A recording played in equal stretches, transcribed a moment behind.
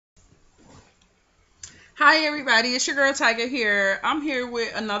Hi everybody, it's your girl Tiger here. I'm here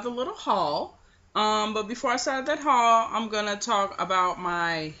with another little haul. But before I start that haul, I'm gonna talk about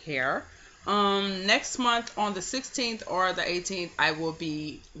my hair. Next month on the 16th or the 18th, I will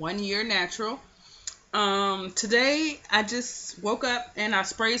be 1 year natural. Today I just woke up and I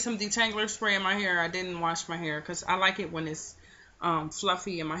sprayed some detangler spray in my hair. I didn't wash my hair because I like it when it's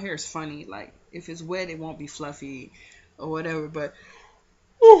fluffy and my hair is funny. Like if it's wet, it won't be fluffy or whatever. But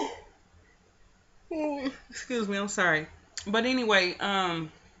excuse me, I'm sorry. But anyway,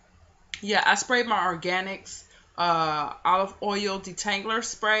 yeah, I sprayed my organics olive oil detangler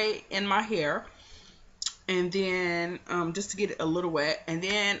spray in my hair, and then just to get it a little wet, and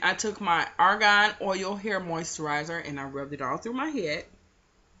then I took my argan oil hair moisturizer and I rubbed it all through my head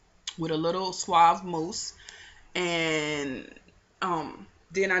with a little suave mousse, and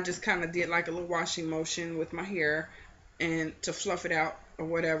then I just kind of did like a little washing motion with my hair and to fluff it out or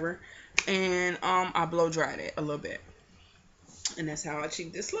whatever, and I blow dried it a little bit, and that's how I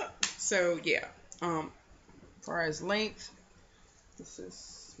achieved this look. So yeah, as far as length, this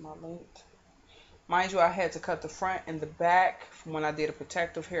is my length. Mind you, I had to cut the front and the back from when I did a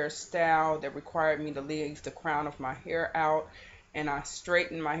protective hairstyle that required me to leave the crown of my hair out. And I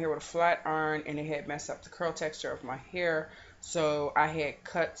straightened my hair with a flat iron and it had messed up the curl texture of my hair. So I had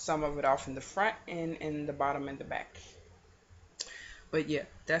cut some of it off in the front and in the bottom and the back. But yeah,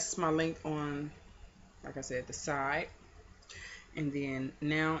 that's my length on, like I said, the side. And then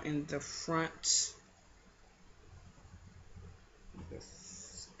now in the front,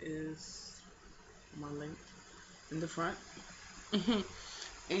 this is my length in the front.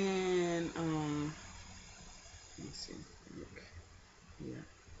 And let me see. Look here,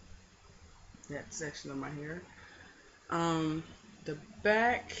 that section of my hair. Um, the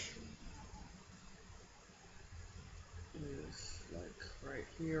back is like right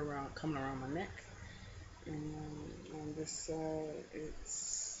here, around coming around my neck, and on this side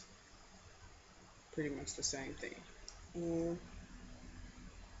it's pretty much the same thing. And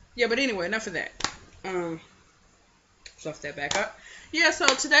yeah, but anyway, enough of that. Um, Fluff that back up. Yeah, so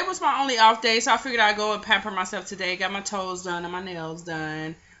today was my only off day, so I figured I'd go and pamper myself today. Got my toes done and my nails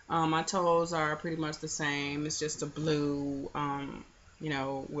done. My toes are pretty much the same. It's just a blue,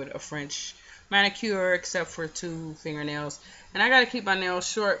 with a French manicure, except for two fingernails. And I got to keep my nails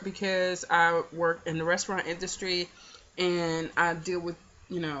short because I work in the restaurant industry, and I deal with,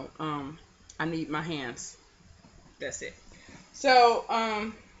 I need my hands. That's it. So,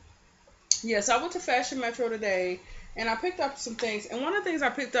 yes, I went to Fashion Metro today and I picked up some things. And one of the things I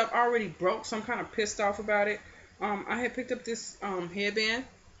picked up already broke, so I'm kind of pissed off about it. I had picked up this headband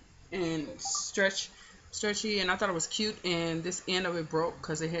and stretchy, and I thought it was cute. And this end of it broke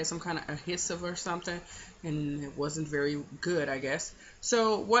because it had some kind of adhesive or something, and it wasn't very good, I guess.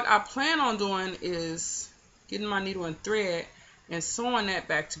 So what I plan on doing is getting my needle and thread and sewing that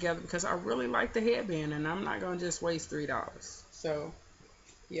back together because I really like the headband, and I'm not gonna just waste $3. So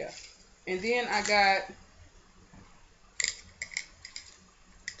yeah. And then I got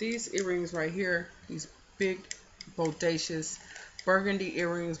these earrings right here. These big, bodacious burgundy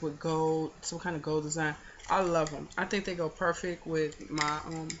earrings with gold, some kind of gold design. I love them. I think they go perfect with my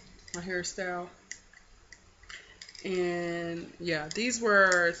hairstyle. And yeah, these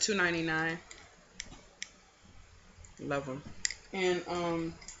were $2.99. Love them. And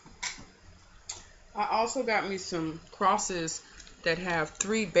I also got me some crosses that have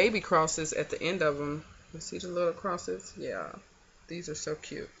three baby crosses at the end of them. You see the little crosses? Yeah, these are so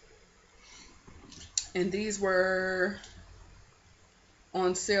cute. And these were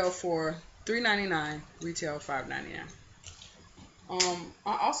on sale for $3.99, retail $5.99.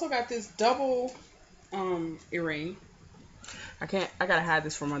 I also got this double earring. I gotta hide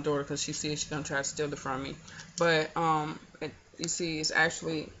this from my daughter because she says she's gonna try to steal it from me. But you see, it's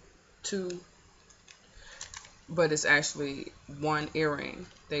actually two, but it's actually one earring.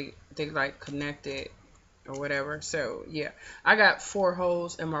 They like connected or whatever. So yeah, I got 4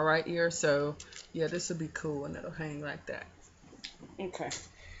 holes in my right ear. So yeah, this will be cool and it'll hang like that. Okay.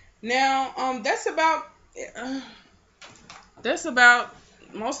 Now, uh, that's about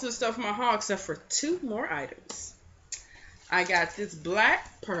most of the stuff in my haul except for two more items. I got this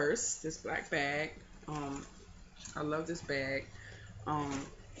black purse, this black bag. Um, I love this bag. Um,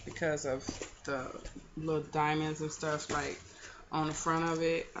 because of the little diamonds and stuff like on the front of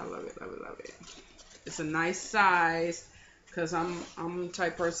it. I love it, love it, love it. It's a nice size because I'm the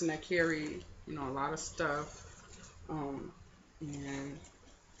type person that carry a lot of stuff. And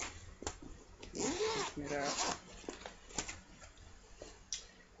open it up.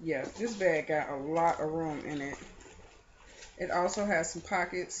 Yeah, this bag got a lot of room in it. It also has some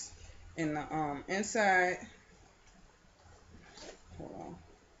pockets And the inside, hold on.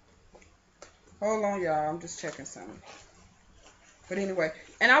 Hold on, y'all. I'm just checking something. But anyway,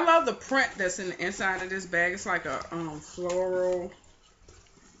 and I love the print that's in the inside of this bag. It's like a floral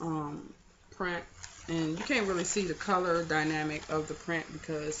um print, and you can't really see the color dynamic of the print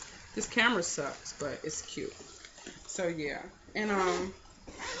because this camera sucks, but it's cute. So yeah, and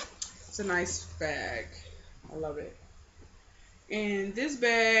it's a nice bag. I love it. And this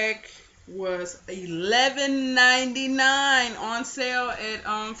bag was $11.99 on sale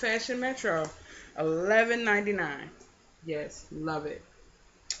at Fashion Metro. $11.99. Yes, love it.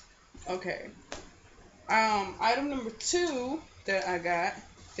 Okay. Item number two that I got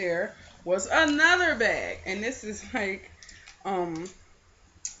there was another bag, and this is like um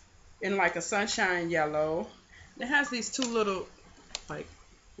in like a sunshine yellow. It has these two little like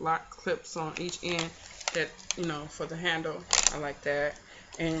lock clips on each end that for the handle. I like that,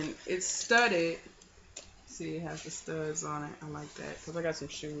 and it's studded. See, it has the studs on it. I like that because I got some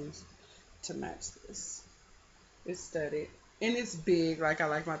shoes to match this. It's studded and it's big. Like I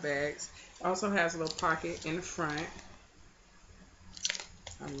like my bags. Also has a little pocket in the front.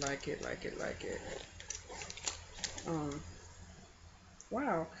 I like it, like it, like it. Um,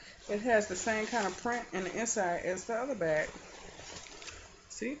 wow. It has the same kind of print in the inside as the other bag.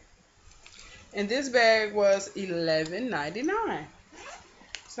 See? And this bag was $11.99.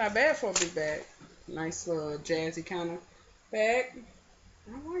 It's not bad for a big bag. Nice little jazzy kind of bag.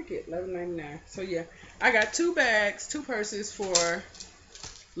 I like it. $11.99. So yeah, I got two bags, two purses for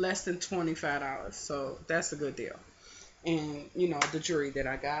less than $25. So that's a good deal. And the jewelry that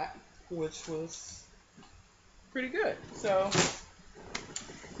I got, which was pretty good. So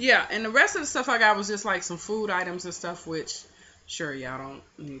yeah, and the rest of the stuff I got was just like some food items and stuff, which sure y'all don't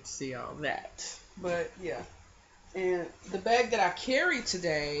need to see all that. But yeah. And the bag that I carried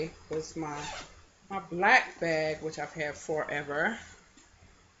today was my black bag, which I've had forever.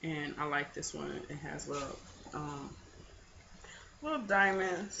 And I like this one. It has little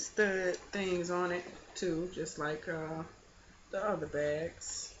diamond stud things on it too, just like the other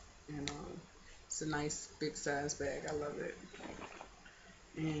bags. And it's a nice big size bag. I love it.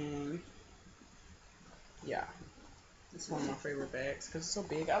 And yeah, it's one of my favorite bags because it's so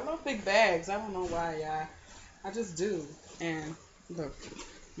big. I love big bags. I don't know why. I just do. And look,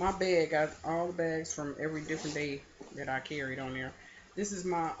 my bag got all the bags from every different day that I carried on there. This is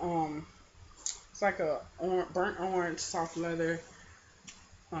my it's like a burnt orange soft leather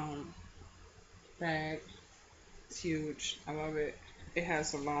um bag. It's huge. I love it. It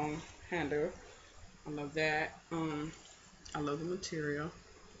has a long handle. I love that. I love the material.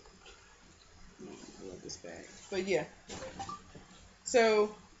 I love this bag. But yeah.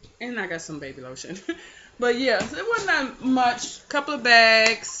 So, and I got some baby lotion. But yeah, so it wasn't that much. Couple of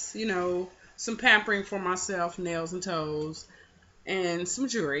bags, some pampering for myself, nails and toes, and some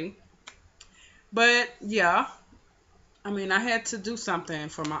jewelry. But yeah, I mean, I had to do something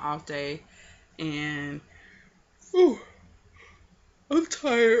for my off day, and whew, I'm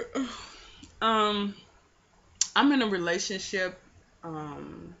tired. Um, I'm in a relationship,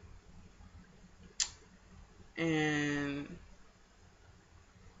 and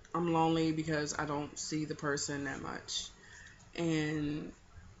I'm lonely because I don't see the person that much, and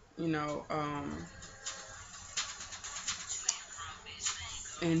you know, um,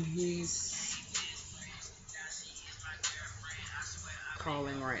 and he's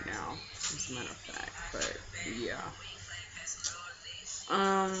calling right now, as a matter of fact. But yeah,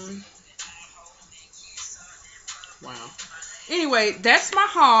 um, wow. Anyway, that's my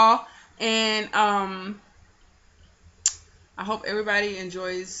haul, and I hope everybody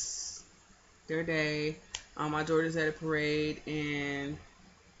enjoys their day. My daughter's at a parade, and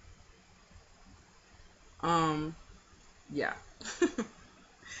um, yeah.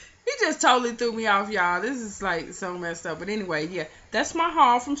 He just totally threw me off, y'all. This is like so messed up. But anyway, yeah, that's my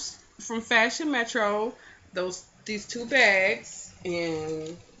haul from Fashion Metro. These two bags,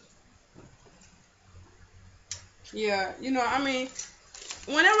 and yeah, I mean,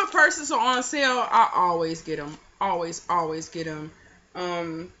 whenever purses are on sale, I always get them. Always get them.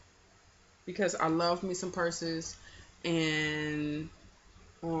 Um, because I love me some purses, and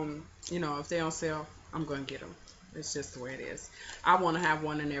if they on sale, I'm gonna get them. It's just the way it is. I want to have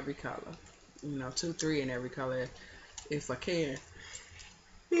one in every color. Two, three in every color if I can.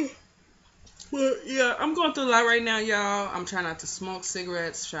 Well, yeah, I'm going through a lot right now, y'all. I'm trying not to smoke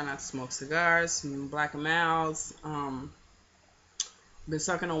cigarettes, trying not to smoke cigars, Black and Milds. Been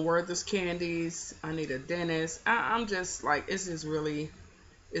sucking on Werther's candies. I need a dentist. I'm just like, it's just really,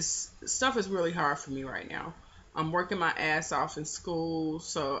 stuff is really hard for me right now. I'm working my ass off in school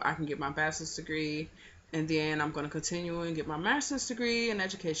so I can get my bachelor's degree. And then I'm going to continue and get my master's degree in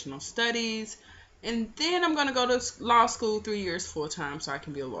educational studies. And then I'm going to go to law school 3 years full time so I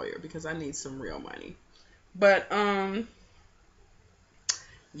can be a lawyer because I need some real money. But,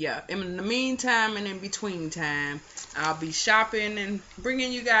 yeah, in the meantime and in between time, I'll be shopping and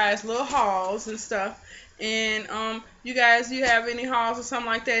bringing you guys little hauls and stuff. And you guys, you have any hauls or something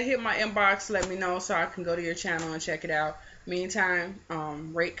like that, hit my inbox, let me know so I can go to your channel and check it out. Meantime,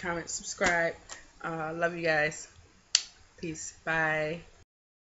 rate, comment, subscribe. Love you guys. Peace. Bye.